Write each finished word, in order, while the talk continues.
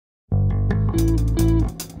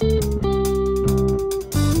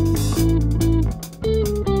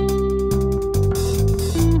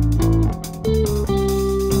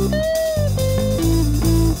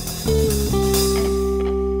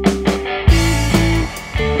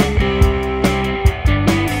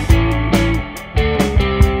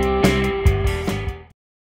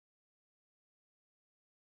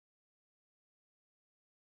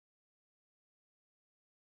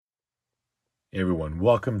Hey everyone,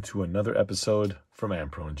 welcome to another episode from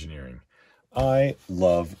Pro Engineering. I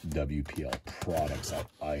love WPL products.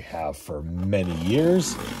 I have for many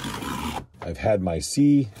years. I've had my I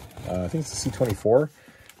think it's the C64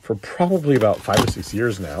 for probably about 5 or 6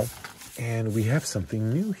 years now. And we have something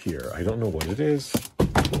new here. I don't know what it is.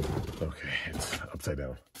 Okay, it's upside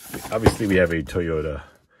down. Obviously we have a Toyota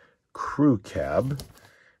crew cab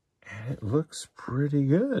and it looks pretty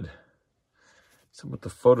good. So with the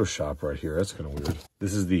Photoshop right here, that's kind of weird.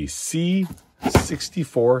 This is the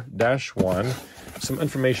C64-1. Some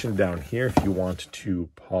information down here if you want to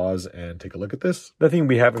pause and take a look at this. Nothing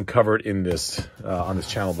we haven't covered in this on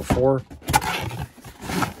this channel before.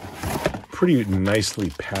 Pretty nicely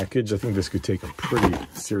packaged. I think this could take a pretty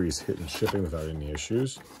serious hit in shipping without any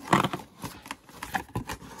issues.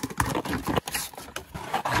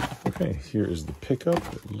 Okay, here is the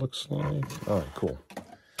pickup. It looks like. All right, cool.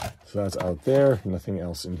 So that's out there, nothing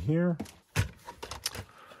else in here.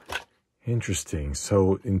 Interesting.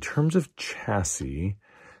 So in terms of chassis,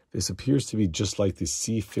 this appears to be just like the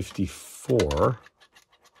C54.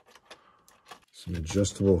 Some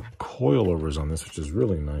adjustable coilovers on this, which is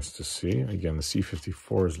really nice to see. Again, the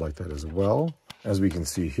C54 is like that as well. As we can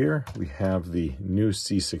see here, we have the new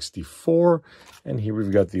C64, and here we've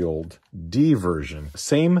got the old D version.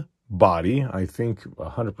 Same body, I think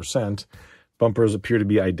 100%. Bumpers appear to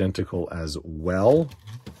be identical as well.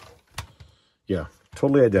 Yeah,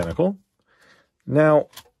 totally identical. Now,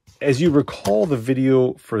 as you recall the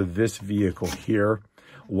video for this vehicle here,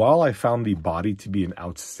 while I found the body to be an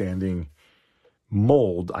outstanding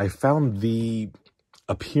mold, I found the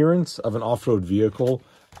appearance of an off-road vehicle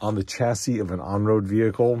on the chassis of an on-road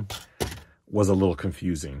vehicle was a little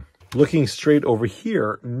confusing. Looking straight over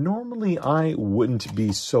here, normally I wouldn't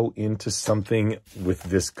be so into something with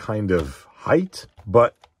this kind of height,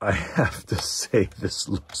 but I have to say this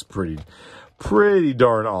looks pretty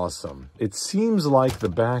darn awesome. It seems like the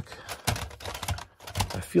back,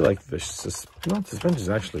 I feel like the suspension is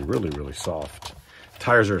actually really soft.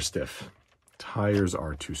 Tires are stiff. Tires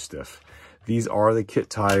are too stiff. These are the kit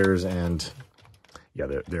tires, and yeah,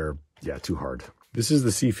 they're too hard. This is the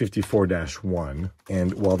C54-1,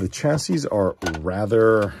 and while the chassis are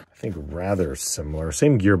rather similar,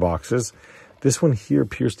 same gearboxes, this one here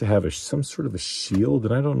appears to have some sort of a shield,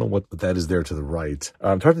 and I don't know what that is there to the right.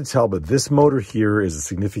 It's hard to tell, but this motor here is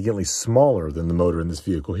significantly smaller than the motor in this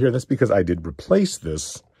vehicle here. That's because I did replace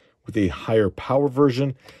this with a higher power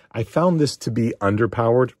version. I found this to be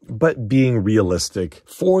underpowered, but being realistic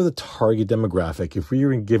for the target demographic, if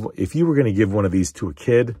you were going to give one of these to a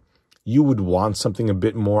kid, you would want something a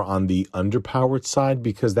bit more on the underpowered side,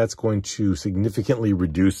 because that's going to significantly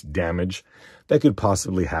reduce damage that could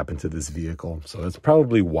possibly happen to this vehicle. So that's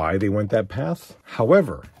probably why they went that path.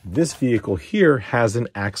 However, this vehicle here has an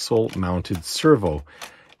axle mounted servo.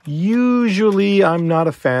 Usually I'm not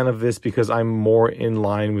a fan of this because I'm more in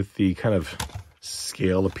line with the kind of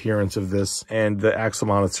scale appearance of this, and the axle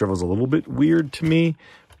mounted servo is a little bit weird to me.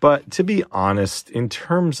 But to be honest, in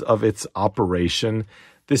terms of its operation,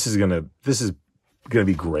 this is gonna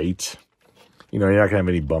be great. You know, you're not gonna have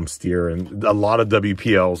any bump steer, and a lot of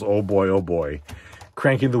WPLs, oh boy.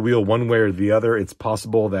 Cranking the wheel one way or the other, it's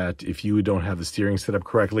possible that if you don't have the steering set up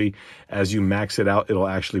correctly, as you max it out, it'll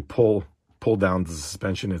actually pull down the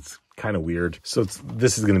suspension. It's kind of weird. So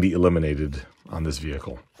this is gonna be eliminated on this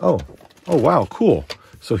vehicle. Oh wow, cool.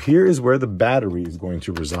 So here is where the battery is going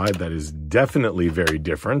to reside. That is definitely very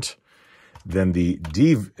different than the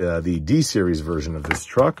D series version of this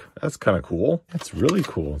truck. That's kind of cool. That's really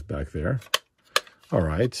cool back there. All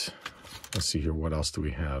right, let's see here. What else do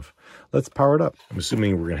we have? Let's power it up. I'm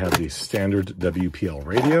assuming we're gonna have the standard WPL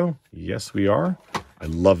radio. Yes, we are. I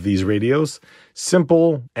love these radios.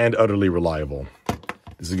 Simple and utterly reliable.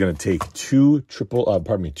 This is gonna take two AA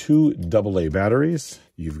batteries.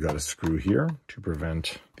 You've got a screw here to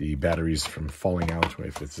prevent the batteries from falling out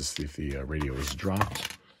if the radio is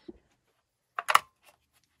dropped.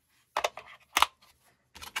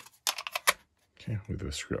 Okay, we'll leave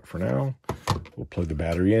this screw up for now. We'll plug the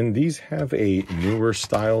battery in. These have a newer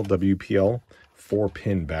style WPL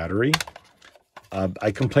 4-pin battery.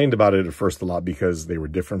 I complained about it at first a lot because they were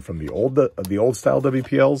different from the old style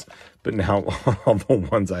WPLs, but now all the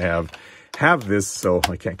ones I have have this, so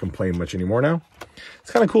I can't complain much anymore now.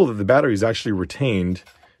 It's kind of cool that the battery is actually retained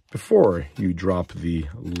before you drop the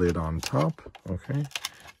lid on top. Okay,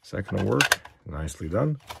 is that going to work? Nicely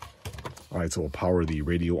done. All right, so we'll power the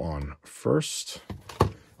radio on first.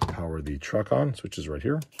 Power the truck on, switch is right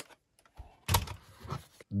here.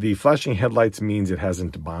 The flashing headlights means it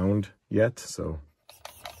hasn't bound yet, so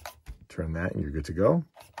turn that and you're good to go.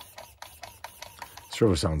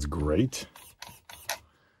 Servo sounds great.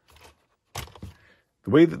 The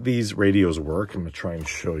way that these radios work, I'm going to try and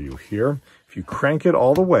show you here. If you crank it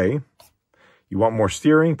all the way, you want more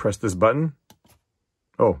steering, press this button.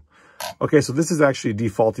 Oh, okay, so this is actually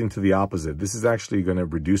defaulting to the opposite. This is actually going to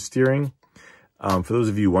reduce steering. For those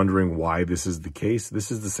of you wondering why this is the case,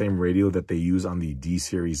 this is the same radio that they use on the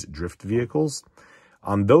D-Series drift vehicles.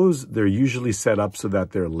 On those, they're usually set up so that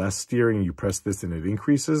they're less steering. You press this and it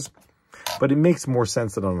increases. But it makes more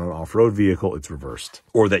sense that on an off-road vehicle, it's reversed.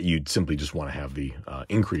 Or that you'd simply just want to have the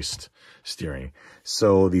increased steering.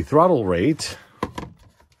 So the throttle rate,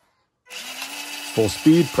 full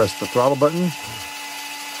speed, press the throttle button.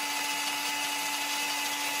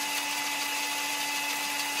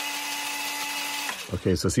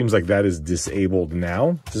 Okay, so it seems like that is disabled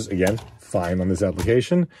now. This is, again, fine on this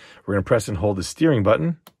application. We're going to press and hold the steering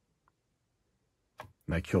button.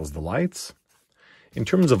 That kills the lights. In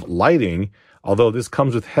terms of lighting, although this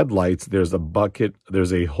comes with headlights, there's a bucket,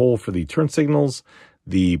 there's a hole for the turn signals,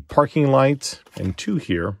 the parking light, and two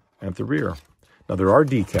here at the rear. Now, there are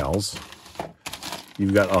decals.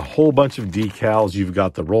 You've got a whole bunch of decals. You've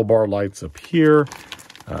got the roll bar lights up here.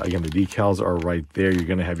 Again, the decals are right there. You're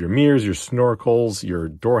going to have your mirrors, your snorkels, your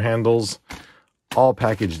door handles, all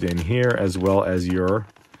packaged in here, as well as your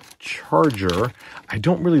charger. I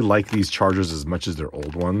don't really like these chargers as much as their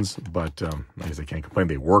old ones, but I guess I can't complain.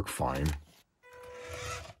 They work fine.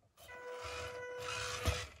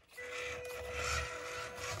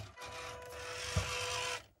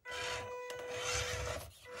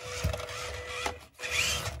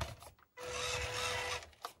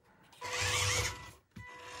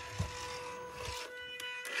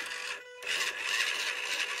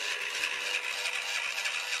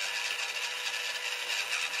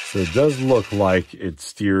 So it does look like it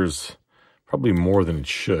steers probably more than it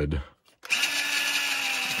should.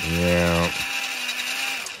 Yeah.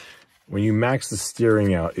 When you max the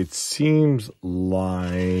steering out, it seems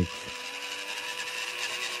like...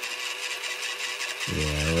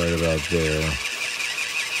 yeah, right about there.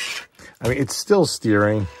 I mean, it's still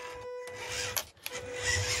steering.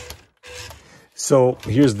 So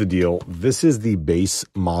here's the deal. This is the base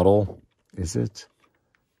model. Is it?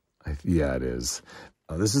 Yeah, it is.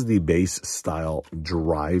 This is the base style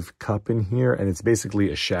drive cup in here, and it's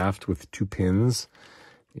basically a shaft with two pins.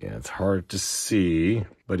 Yeah, it's hard to see,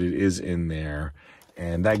 but it is in there,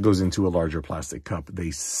 and that goes into a larger plastic cup.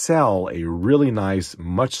 They sell a really nice,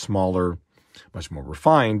 much smaller, much more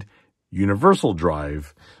refined universal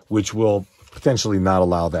drive, which will potentially not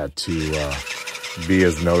allow that to be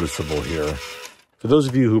as noticeable here. For those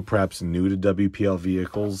of you who perhaps new to WPL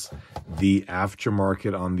vehicles, the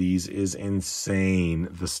aftermarket on these is insane.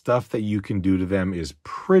 The stuff that you can do to them is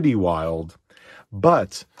pretty wild.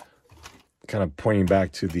 But kind of pointing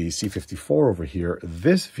back to the C64 over here,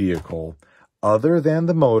 this vehicle, other than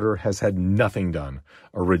the motor, has had nothing done.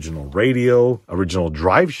 Original radio, original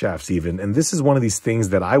drive shafts even. And this is one of these things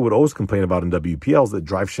that I would always complain about in WPLs, that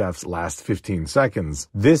drive shafts last 15 seconds.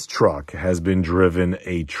 This truck has been driven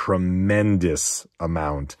a tremendous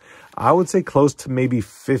amount. I would say close to maybe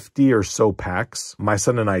 50 or so packs. My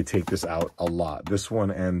son and I take this out a lot. This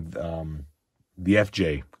one and the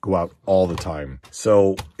FJ go out all the time.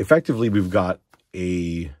 So effectively, we've got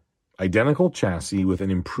a identical chassis with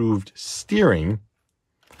an improved steering.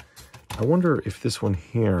 I wonder if this one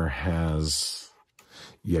here has...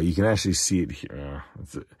 yeah, you can actually see it here.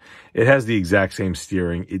 It has the exact same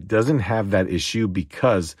steering. It doesn't have that issue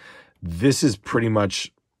because this is pretty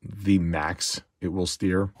much the max it will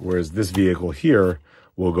steer, whereas this vehicle here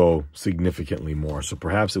will go significantly more. So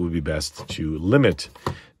perhaps it would be best to limit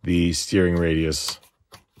the steering radius,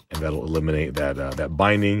 and that'll eliminate that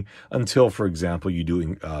binding until, for example, you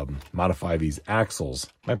do modify these axles.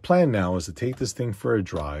 My plan now is to take this thing for a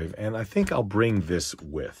drive, and I think I'll bring this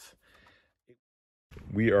with.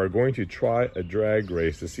 We are going to try a drag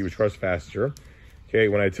race to see which car's faster. Okay,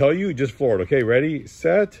 when I tell you, just floor it. Okay, ready,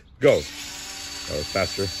 set, go. Oh, it's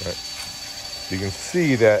faster. All right. So you can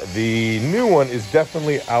see that the new one is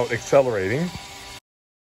definitely out accelerating.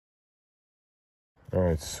 All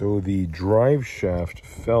right, so the drive shaft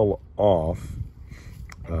fell off.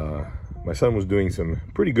 My son was doing some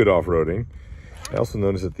pretty good off-roading, I also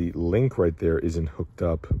noticed that the link right there isn't hooked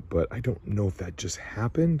up, but I don't know if that just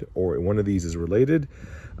happened or one of these is related.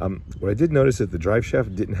 What I did notice is that the drive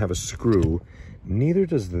shaft didn't have a screw. Neither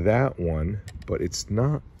does that one, but it's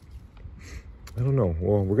not, I don't know.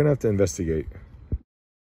 Well, we're gonna have to investigate.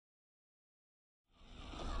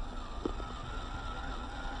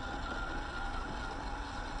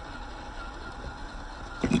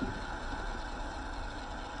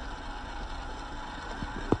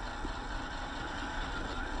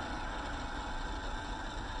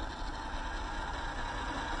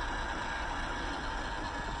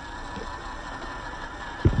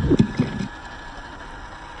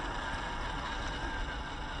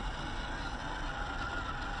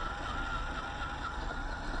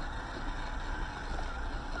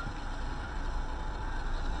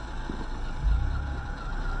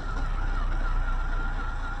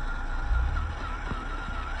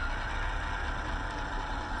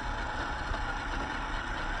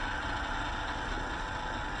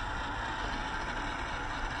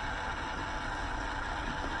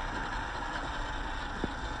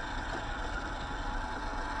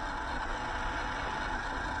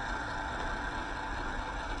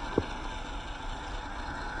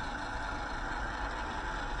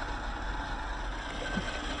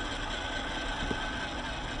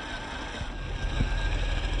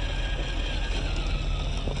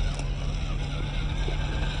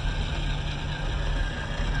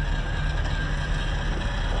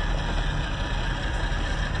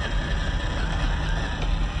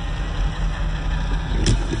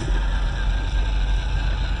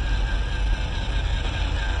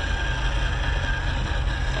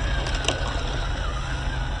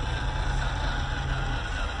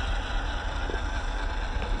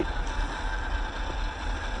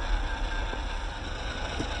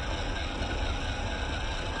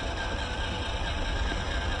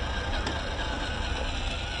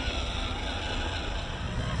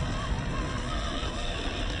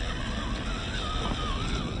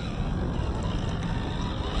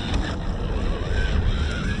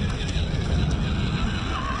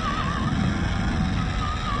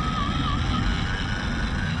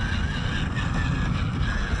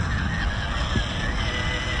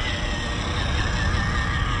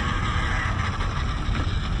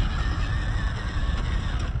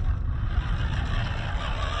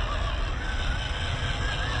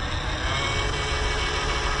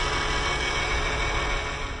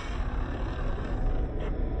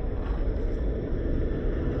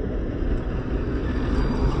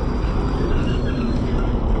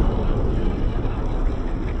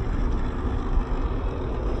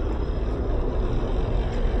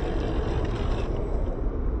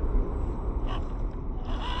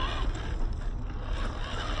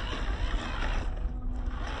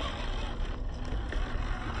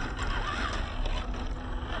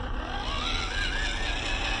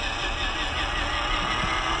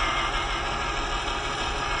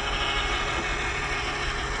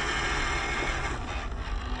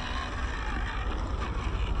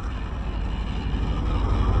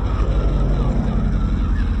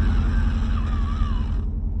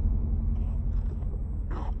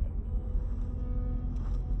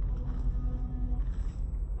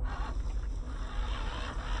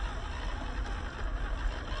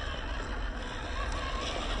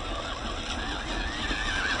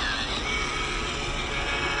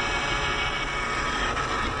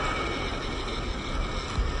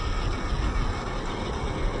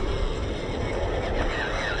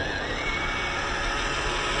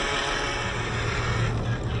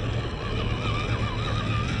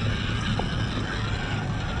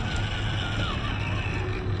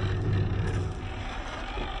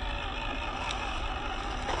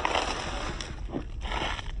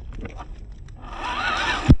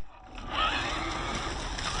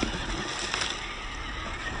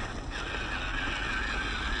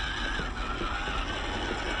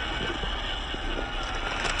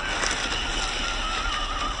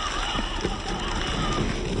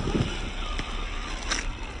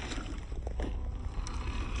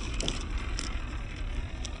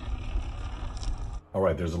 All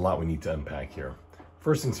right, there's a lot we need to unpack here.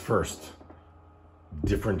 First things first,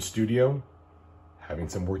 different studio, having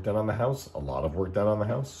some work done on the house, a lot of work done on the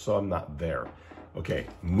house, so I'm not there. Okay,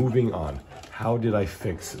 moving on. How did I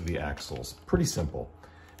fix the axles? Pretty simple.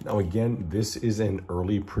 Now again, this is an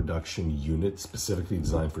early production unit specifically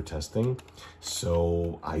designed for testing.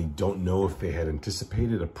 So I don't know if they had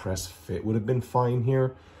anticipated a press fit would have been fine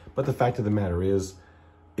here, but the fact of the matter is,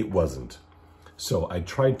 it wasn't. So I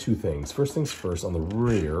tried two things. First things first, on the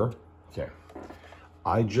rear, okay,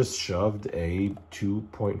 I just shoved a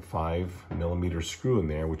 2.5 millimeter screw in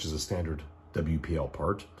there, which is a standard WPL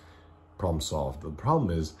part. Problem solved. The problem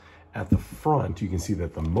is at the front, you can see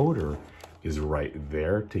that the motor is right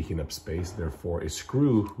there, taking up space. Therefore, a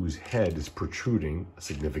screw whose head is protruding a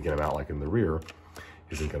significant amount, like in the rear,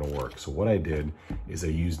 isn't going to work. So what I did is I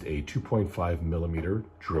used a 2.5 millimeter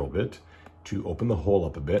drill bit to open the hole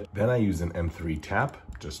up a bit. Then I used an M3 tap,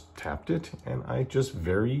 just tapped it, and I just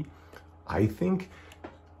I think,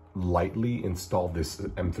 lightly installed this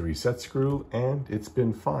M3 set screw, and it's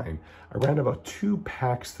been fine. I ran about 2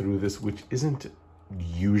 packs through this, which isn't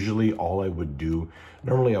usually all I would do.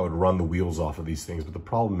 Normally I would run the wheels off of these things, but the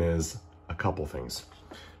problem is a couple things.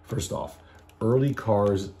 First off, early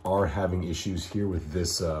cars are having issues here with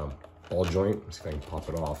this ball joint. Let's see if I can pop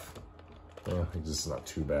it off. I think this is not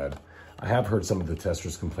too bad. I have heard some of the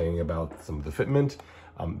testers complaining about some of the fitment.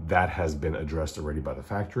 That has been addressed already by the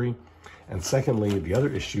factory. And secondly, the other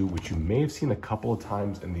issue, which you may have seen a couple of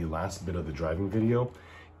times in the last bit of the driving video,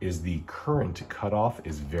 is the current cutoff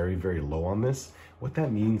is very, very low on this. What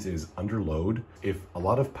that means is under load, if a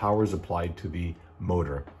lot of power is applied to the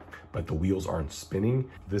motor, but the wheels aren't spinning,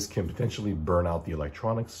 this can potentially burn out the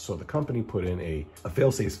electronics. So the company put in a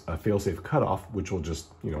fail-safe cutoff, which will just,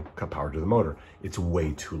 cut power to the motor. It's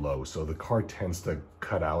way too low. So the car tends to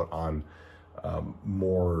cut out on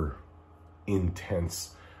more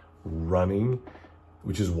intense running,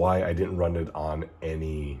 which is why I didn't run it on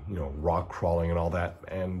any, rock crawling and all that.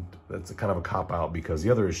 And that's kind of a cop out, because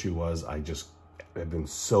the other issue was I've been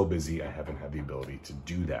so busy, I haven't had the ability to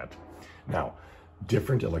do that. Now,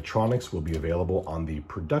 different electronics will be available on the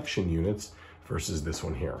production units versus this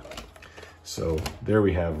one here. So there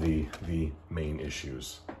we have the main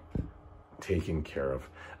issues taken care of.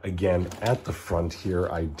 Again, at the front here,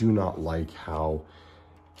 I do not like how,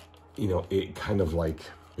 it kind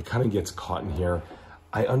of gets caught in here.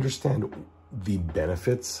 I understand the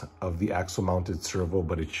benefits of the axle mounted servo,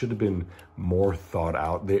 but it should have been more thought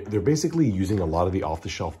out. They're basically using a lot of the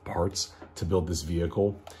off-the-shelf parts to build this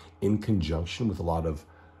vehicle in conjunction with a lot of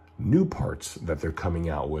new parts that they're coming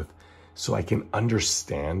out with. So I can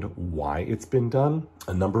understand why it's been done.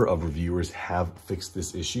 A number of reviewers have fixed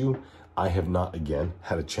this issue. I have not, again,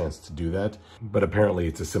 had a chance to do that, but apparently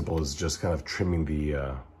it's as simple as just kind of trimming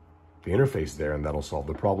the interface there, and that'll solve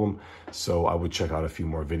the problem. So I would check out a few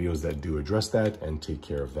more videos that do address that and take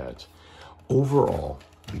care of that. Overall,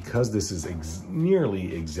 because this is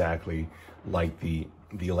nearly exactly like the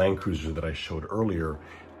Land Cruiser that I showed earlier,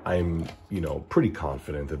 I'm, pretty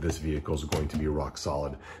confident that this vehicle is going to be rock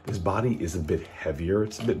solid. This body is a bit heavier,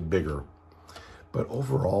 it's a bit bigger, but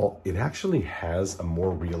overall, it actually has a more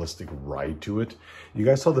realistic ride to it. You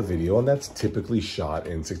guys saw the video, and that's typically shot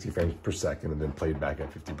in 60 frames per second and then played back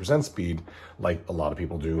at 50% speed, like a lot of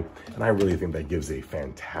people do. And I really think that gives a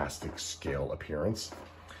fantastic scale appearance.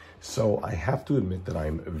 So I have to admit that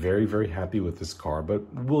I'm very, very happy with this car, but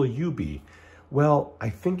will you be? Well, I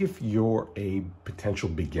think if you're a potential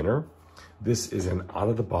beginner, this is an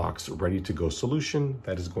out-of-the-box, ready-to-go solution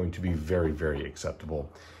that is going to be very, very acceptable.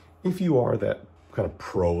 If you are that kind of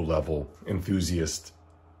pro-level enthusiast,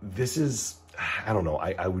 this is, I don't know,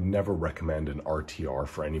 I would never recommend an RTR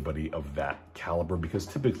for anybody of that caliber, because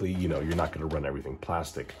typically, you're not going to run everything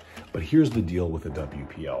plastic. But here's the deal with a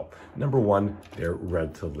WPL. Number one, they're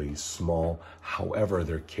relatively small. However,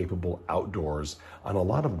 they're capable outdoors on a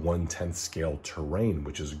lot of 1/10 scale terrain,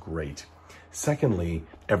 which is great. Secondly,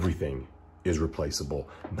 everything is replaceable,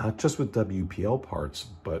 not just with WPL parts,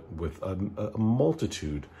 but with a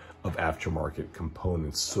multitude of aftermarket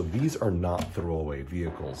components. So these are not throwaway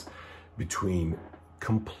vehicles. Between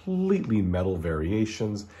completely metal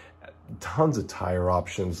variations, tons of tire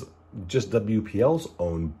options, just WPL's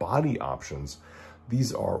own body options,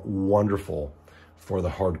 these are wonderful for the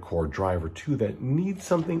hardcore driver too that needs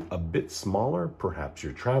something a bit smaller. Perhaps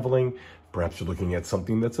you're traveling, perhaps you're looking at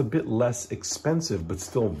something that's a bit less expensive but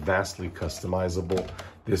still vastly customizable.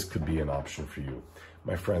 This could be an option for you.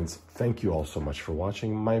 My friends, thank you all so much for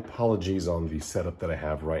watching. My apologies on the setup that I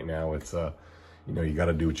have right now. It's you got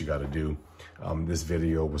to do what you got to do. This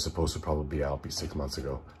video was supposed to probably be 6 months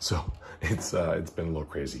ago, so it's been a little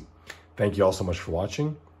crazy. Thank you all so much for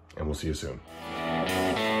watching, and we'll see you soon.